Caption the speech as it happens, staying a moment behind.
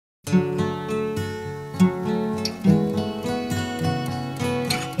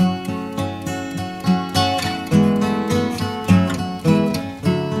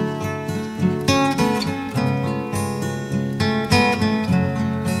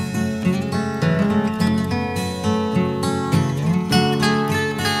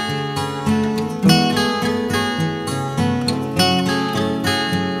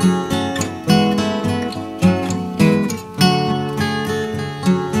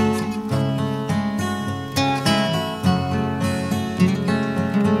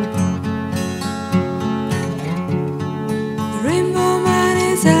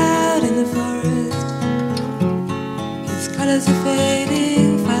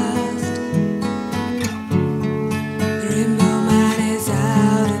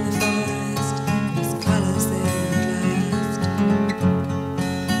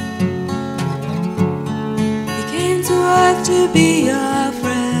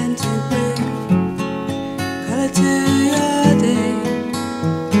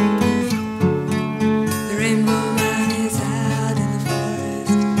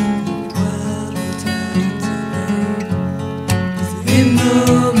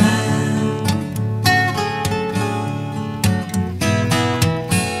Rainbow Man,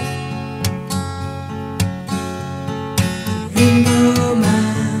 Rainbow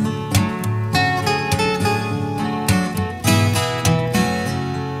Man,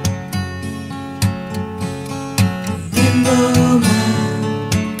 Rainbow Man,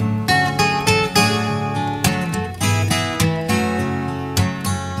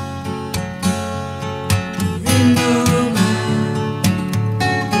 Rainbow Man,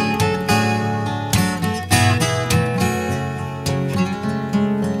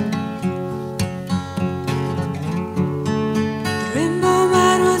 Rainbow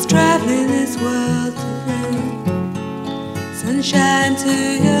Man was traveling this world to bring sunshine to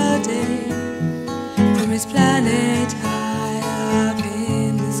your day from his planet high up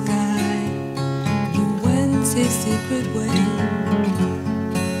in the sky. He went his secret way.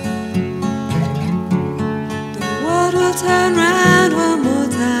 The world will turn round one more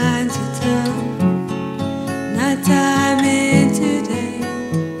time to turn nighttime into day.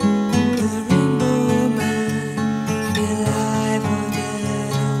 Will the Rainbow Man be alive or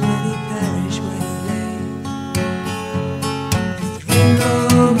dead, or will he perish where he lay? The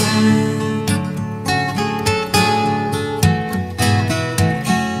Rainbow Man,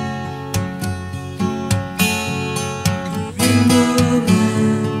 Rainbow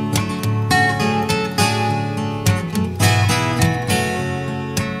Man,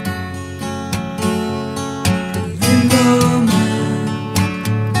 Rainbow Man,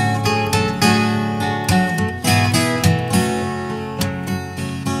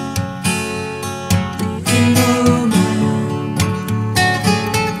 Rainbow Man,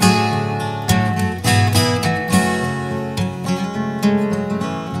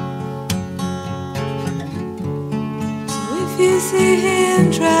 so if you see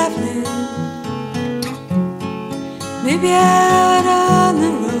him traveling, maybe out on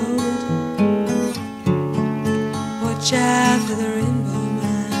the road, watch out for the Rainbow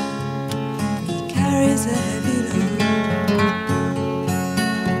Man. He carries a heavy load.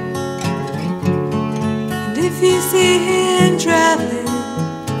 And if you see him traveling,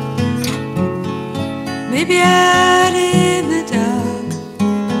 maybe out in the dark,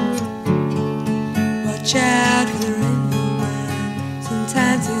 watch out for the Rainbow Man.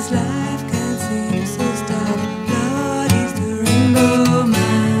 Sometimes his life can seem so stark. Lord, he's the Rainbow Man.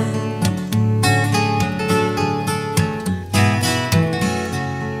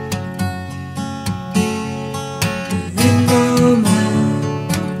 Rainbow Man,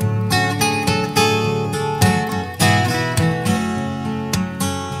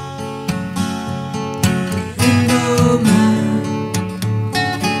 Rainbow Man,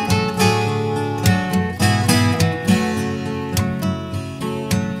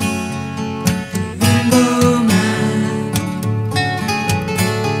 Rainbow Man,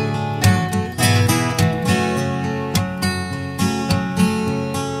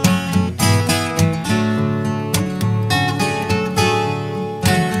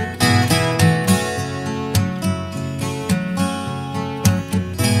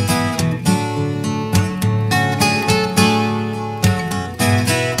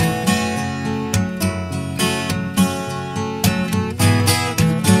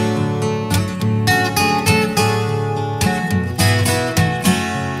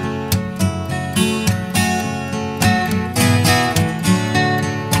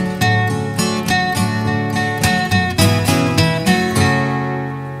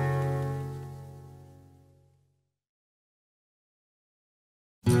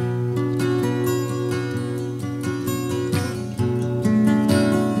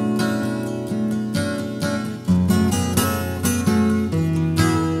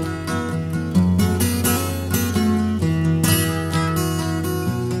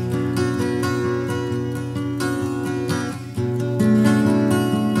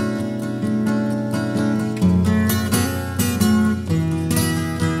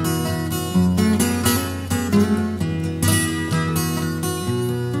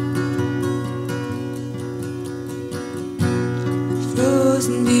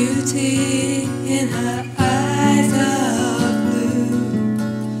 frozen beauty in her eyes of blue.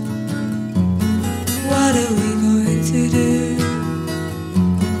 What are we going to do?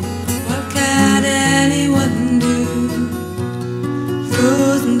 What can anyone do?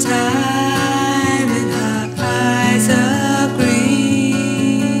 Frozen time in her eyes of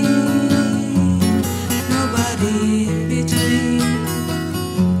green. Nobody in between.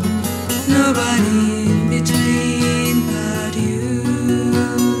 Nobody in between but you.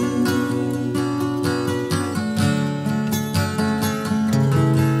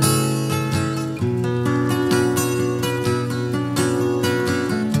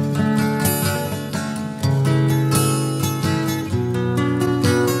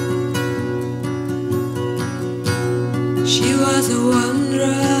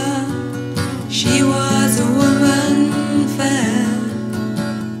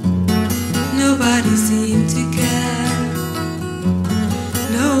 Nobody seemed to care.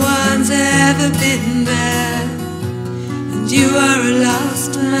 No one's ever been there. And you are a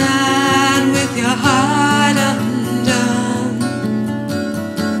lost man with your heart undone,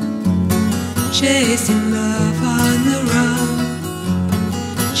 chasing love on the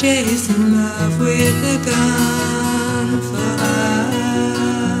run, chasing love with a gun for her.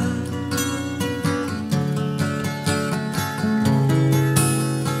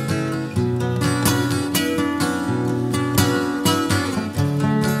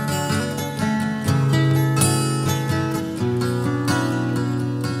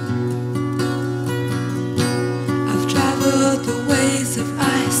 The ways of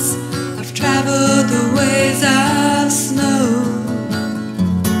ice, I've traveled the ways of snow.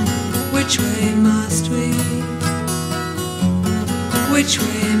 Which way must we? Which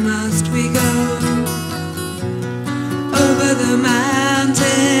way must we go? Over the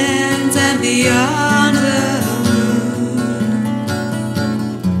mountains and beyond the moon.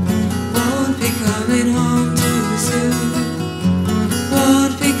 Won't be coming home too soon.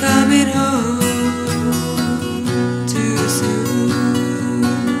 Won't be coming home.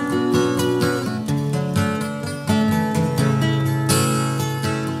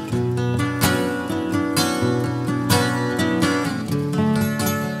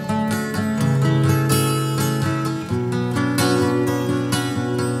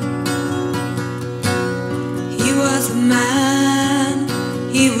 He was a man,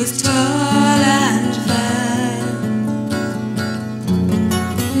 he was tall and fair.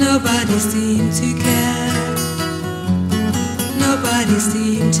 Nobody seemed to care. Nobody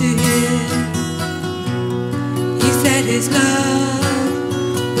seemed to hear. He said his love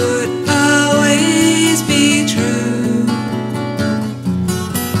would always be true,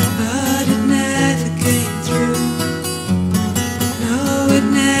 but it never came through. No, it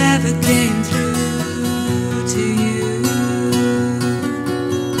never came through to you.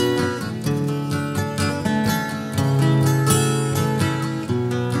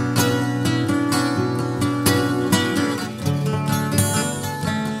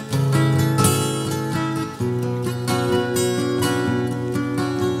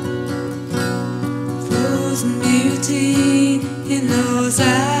 Frozen beauty in those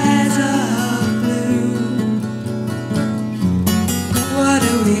eyes of blue. What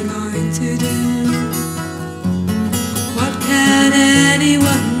are we going to do? What can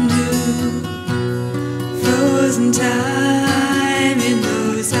anyone do? Frozen time in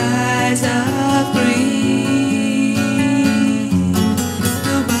those eyes of green.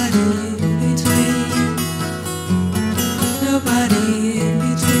 Nobody in between. Nobody in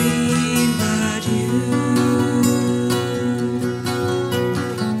between but you.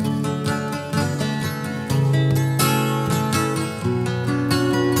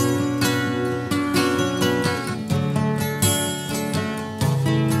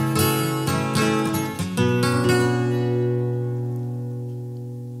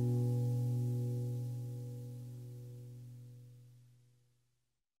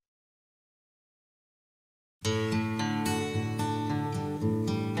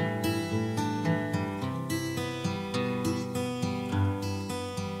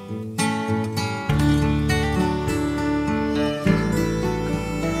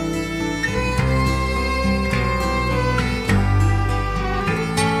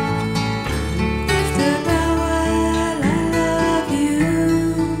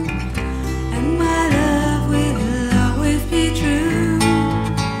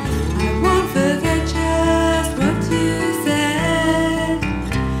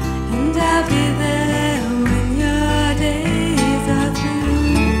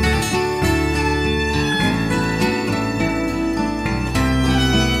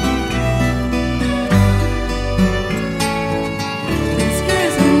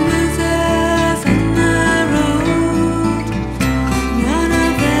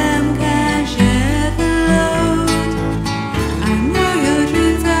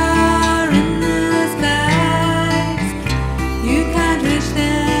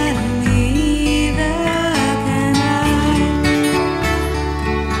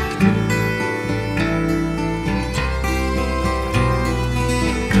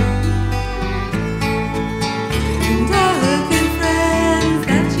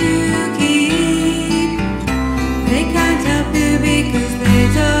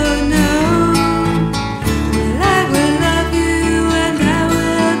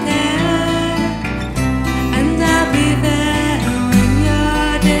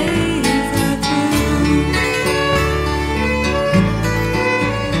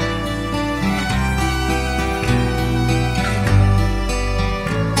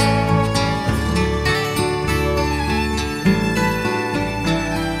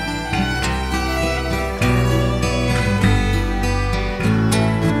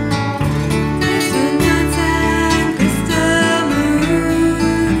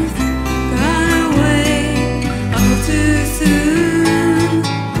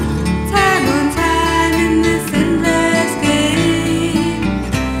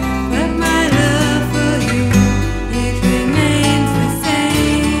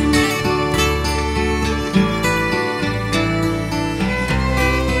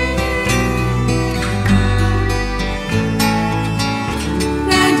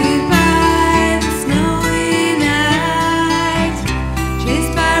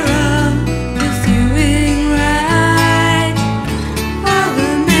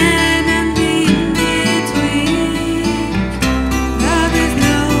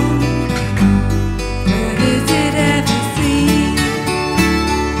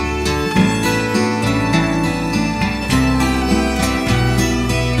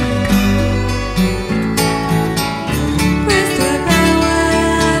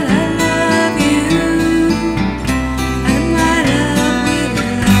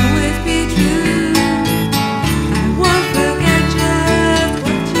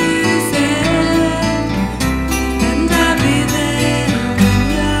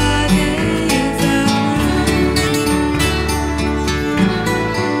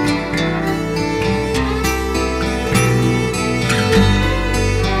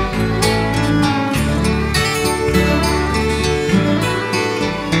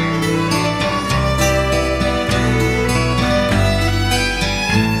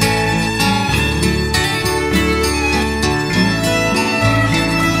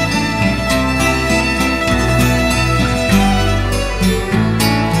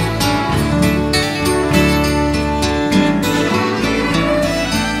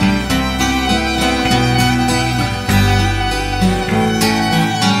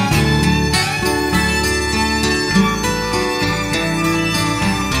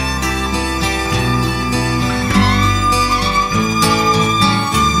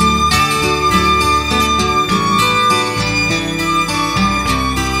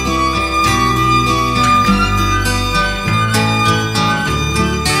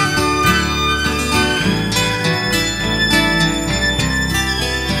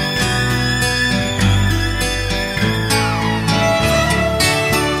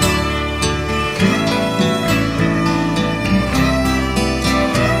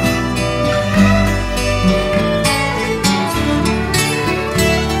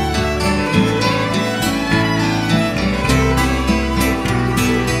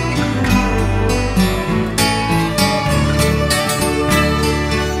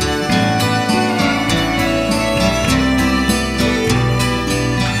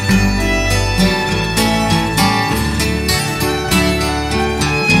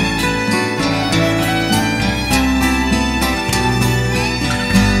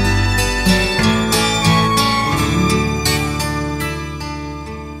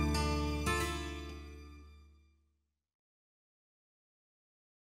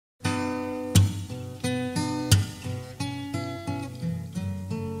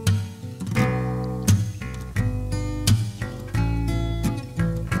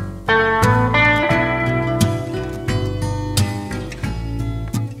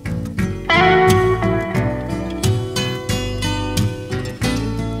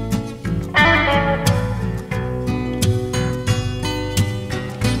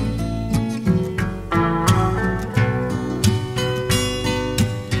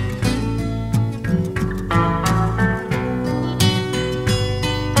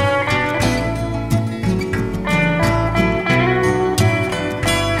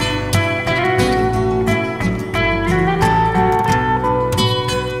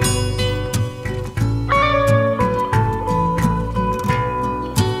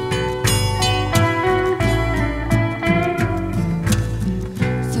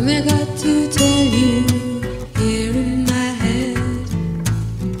 I got to tell you here in my head,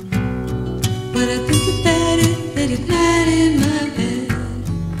 when I think about it late at night in my bed.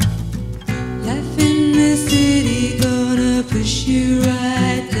 Life in the city gonna push you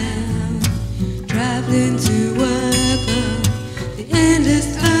right down, traveling to work on the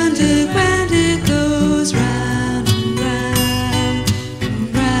endless underground. It goes round and round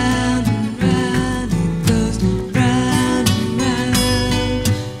and round and round. It goes round and round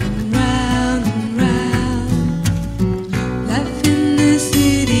and round and round. Life in the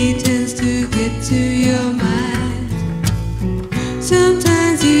city tends to get to your mind.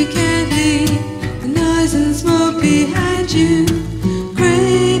 Sometimes you can't leave the noise and smoke behind you.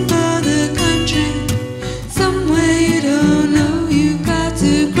 Crave for the country, somewhere you don't know. You got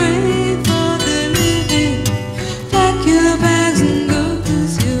to crave for the living. Pack your bags and go,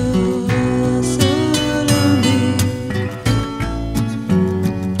 'cause you're so lonely.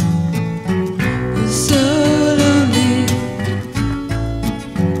 You're so lonely.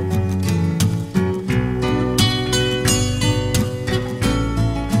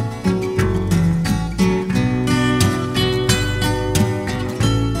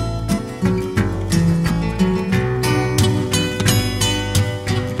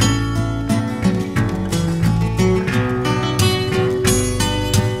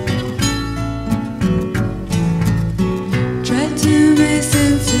 Try to make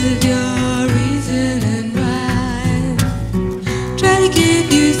sense of your reason and rhyme. Try to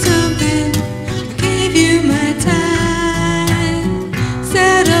give you something, I gave you my time.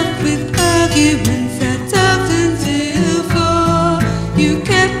 Set up with arguments I talked until 4. You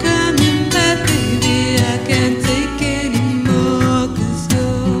kept coming back, baby, I can't take anymore, 'cause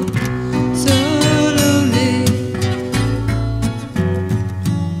you're so lonely.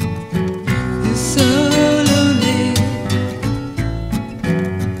 You're so lonely.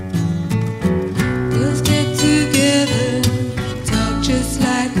 Girls get together, talk just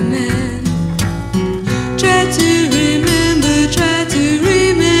like men. Try to remember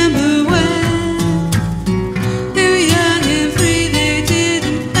when they were young and free. They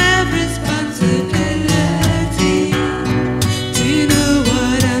didn't have responsibility. Do you know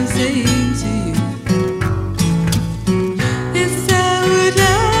what I'm saying to you? Yes, I would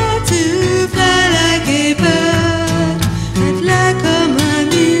like to fly like a bird. I'd like all my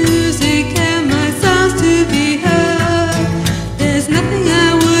music and my songs to be heard. There's nothing I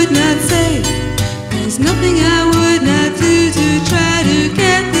would not say, there's nothing I would not do to try to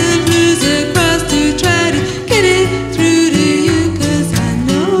get the blues across, to try to get it through to you, 'cause I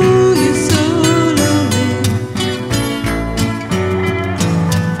know you're so lonely.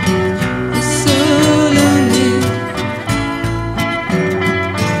 You're so lonely.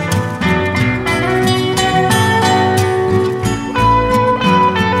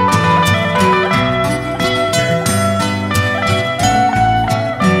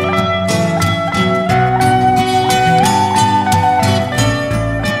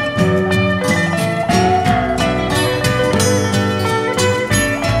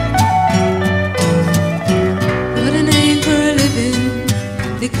 What a name for a living,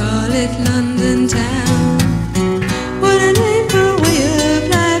 they call it London town. What a name for a way of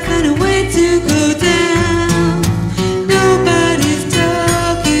life and a way to go down. Nobody's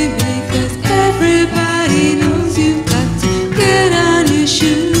talking because everybody knows you've got to get on your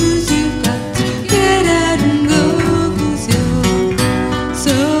shoes. You've got to get out and go, 'cause you're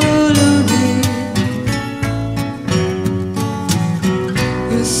so lonely.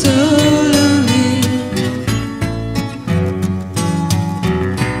 You're so lonely.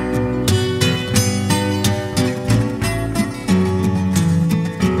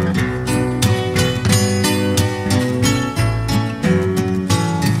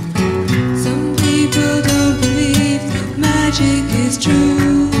 Some people don't believe that magic is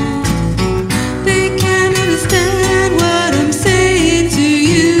true. They can't understand what I'm saying to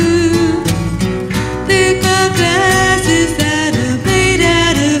you. They've got glasses that are made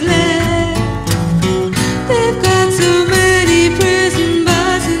out of lead. They've got so many prison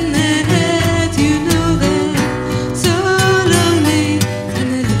bars in their heads. You know they're so lonely, and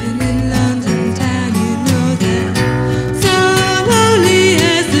they're living in London town. You know they're so lonely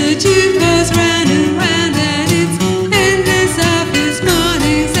as the tube goes round and round, and it's endless office morning.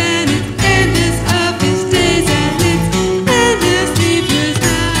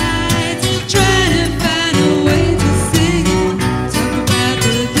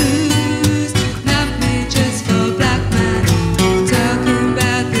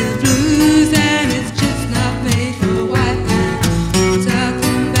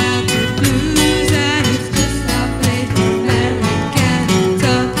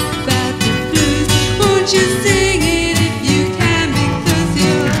 you sing it if you can, because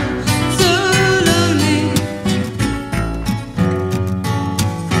you're so lonely.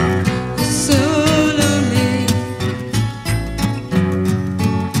 You're so lonely.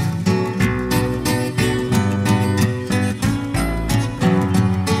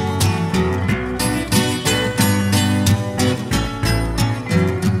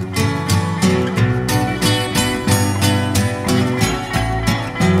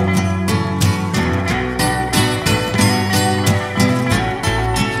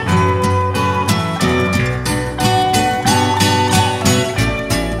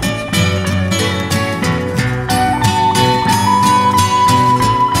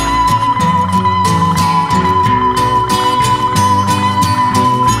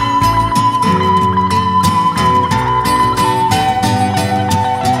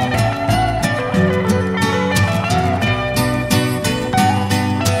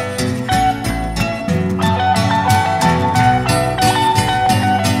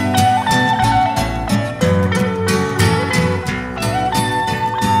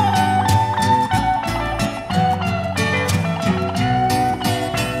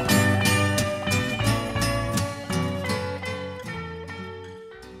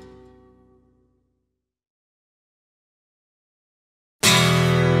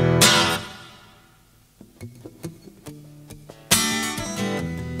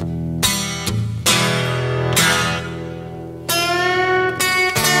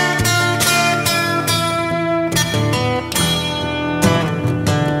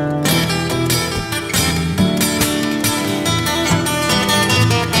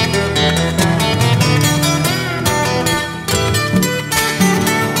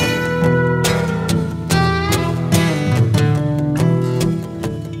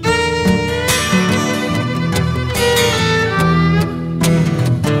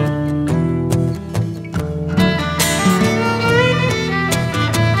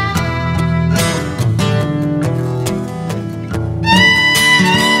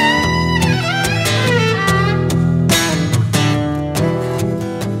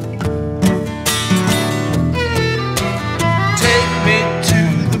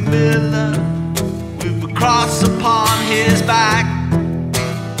 Cross upon his back.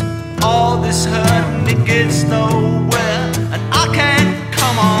 All this hurt and it gets nowhere, and I can't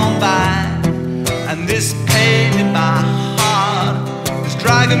come on back. And this pain in my heart is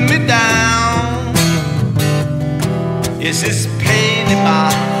dragging me down. Yes, this pain in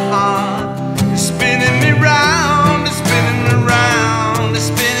my heart is spinning me round, it's spinning me round, it's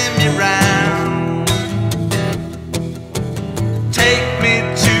spinning me round. Take me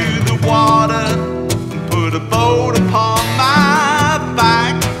to the water, put a boat upon my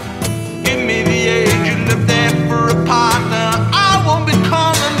back. Give me the agent up there for a partner, I won't be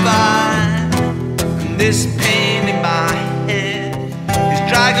coming back. And this pain in my head is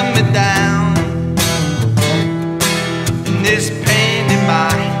dragging me down. And this pain in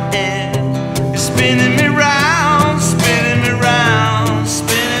my head is spinning me round, spinning me round,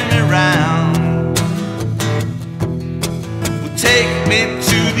 spinning me round. Well, take me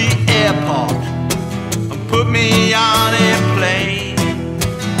to the airport, put me on a plane.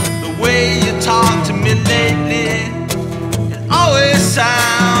 The way you talk to me lately, it always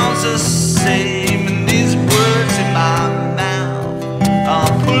sounds the same. And these words in my mouth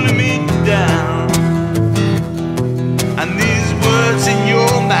are pulling me down. And these words in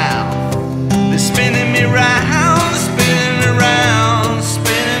your mouth, they're spinning me round, spinning me round,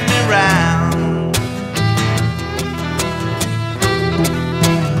 spinning me round.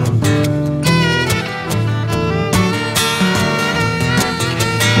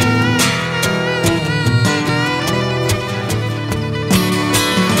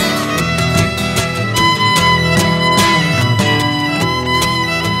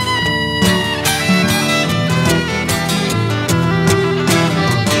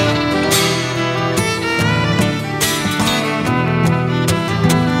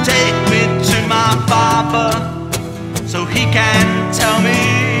 So he can tell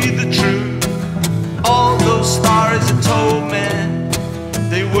me the truth. All those stories he told me,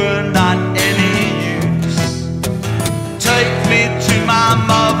 they were not any use. Take me to my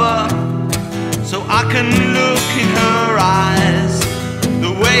mother, so I can look in her eyes.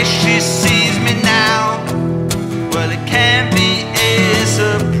 The way she sees me now, well, it can't be a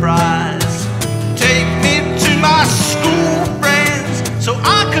surprise. Take me to my school friends, so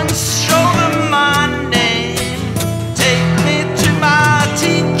I can show them my name. Take me to my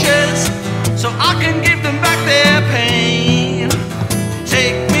teachers, so I can give them back their pain.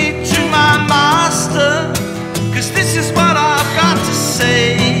 Take me to my master, 'cause this is what I've got to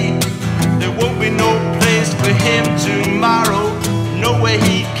say. There won't be no place tomorrow, know where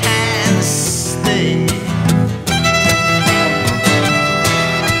he can stay.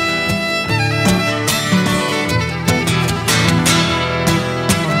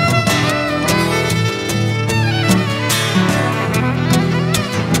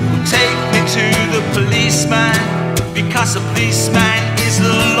 Take me to the policeman, because a policeman is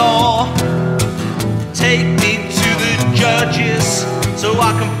the law. Take me to the judges, so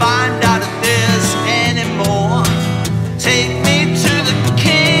I can find out if there's any more. Take me to the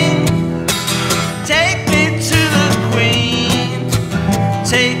king, take me to the queen,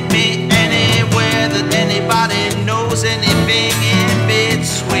 take me anywhere that anybody knows anything in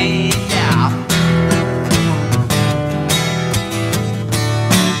between. Yeah.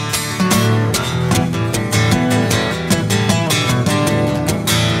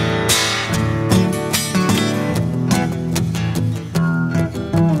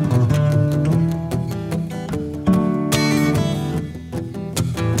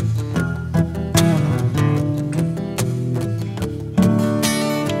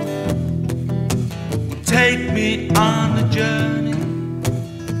 Take me on a journey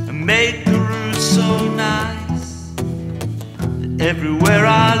and make the route so nice that everywhere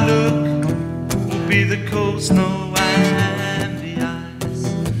I look will be the cold snow and the ice.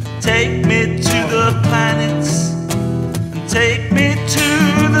 Take me to the planets and take me to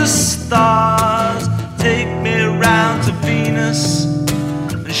the stars. Take me around to Venus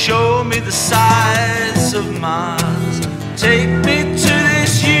and show me the size of Mars. Take me to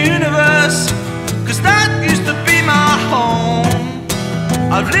this universe, 'cause that used to be my home.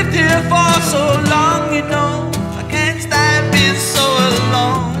 I've lived here for so long, you know, I can't stand being so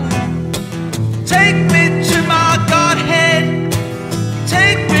alone. Take me to my Godhead,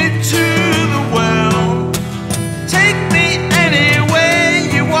 take me to the world. Take me anywhere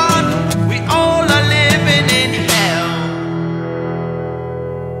you want, we all are living in hell.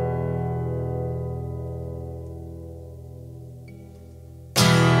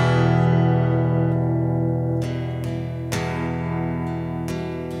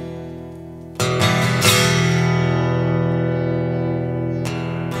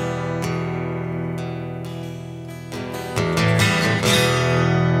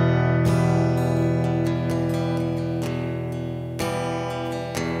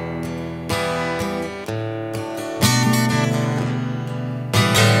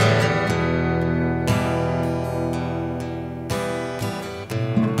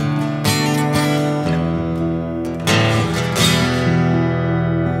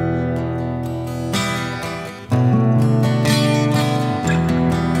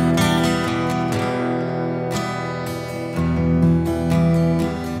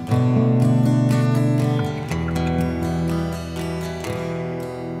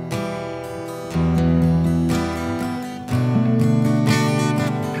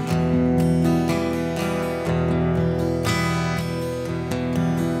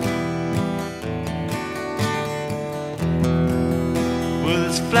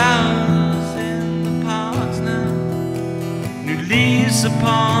 Flowers in the parks now, new leaves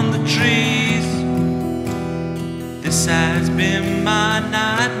upon the trees. This has been my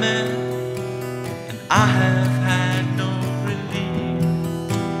nightmare, and I have had no relief.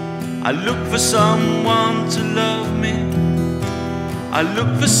 I look for someone to love me, I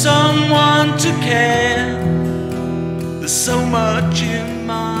look for someone to care. There's so much in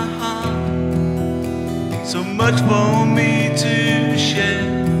my heart, so much for me to share.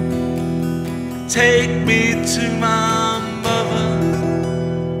 Take me to my